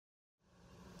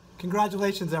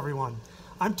Congratulations, everyone.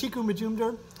 I'm Tiku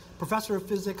Majumder, Professor of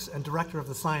Physics and Director of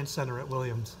the Science Center at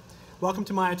Williams. Welcome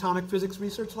to my Atomic Physics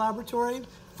Research Laboratory,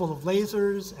 full of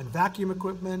lasers and vacuum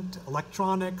equipment,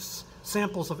 electronics,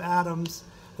 samples of atoms.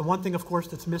 The one thing, of course,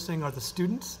 that's missing are the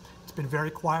students. It's been very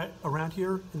quiet around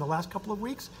here in the last couple of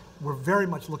weeks. We're very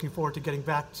much looking forward to getting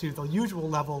back to the usual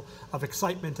level of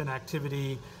excitement and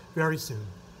activity very soon.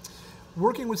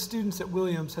 Working with students at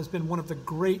Williams has been one of the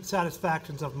great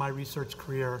satisfactions of my research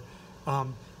career.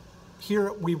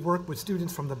 Here we work with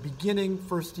students from the beginning,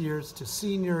 first years to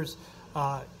seniors,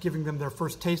 giving them their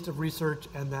first taste of research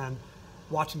and then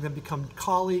watching them become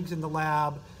colleagues in the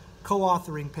lab,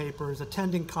 co-authoring papers,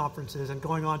 attending conferences, and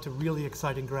going on to really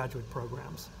exciting graduate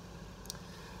programs.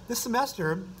 This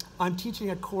semester, I'm teaching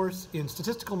a course in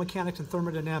statistical mechanics and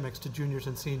thermodynamics to juniors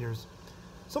and seniors.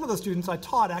 Some of those students I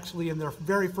taught actually in their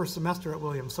very first semester at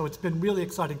Williams, so it's been really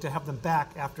exciting to have them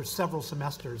back after several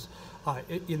semesters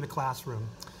in the classroom.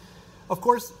 Of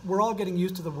course, we're all getting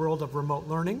used to the world of remote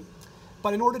learning,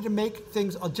 but in order to make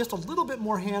things just a little bit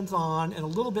more hands-on and a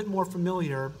little bit more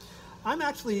familiar, I'm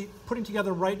actually putting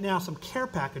together right now some care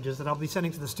packages that I'll be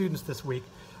sending to the students this week.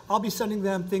 I'll be sending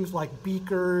them things like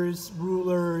beakers,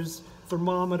 rulers,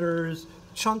 thermometers,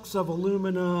 chunks of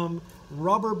aluminum,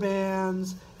 rubber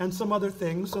bands, and some other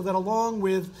things, so that along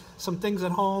with some things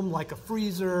at home like a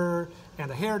freezer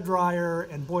and a hair dryer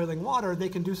and boiling water, they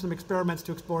can do some experiments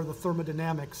to explore the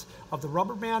thermodynamics of the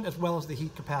rubber band as well as the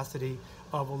heat capacity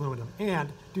of aluminum, and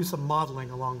do some modeling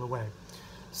along the way.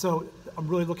 So I'm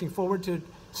really looking forward to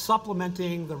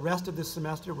supplementing the rest of this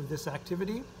semester with this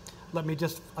activity. Let me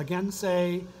just again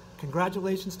say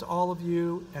congratulations to all of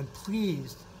you, and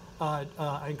please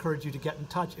I encourage you to get in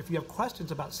touch if you have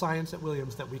questions about science at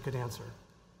Williams that we could answer.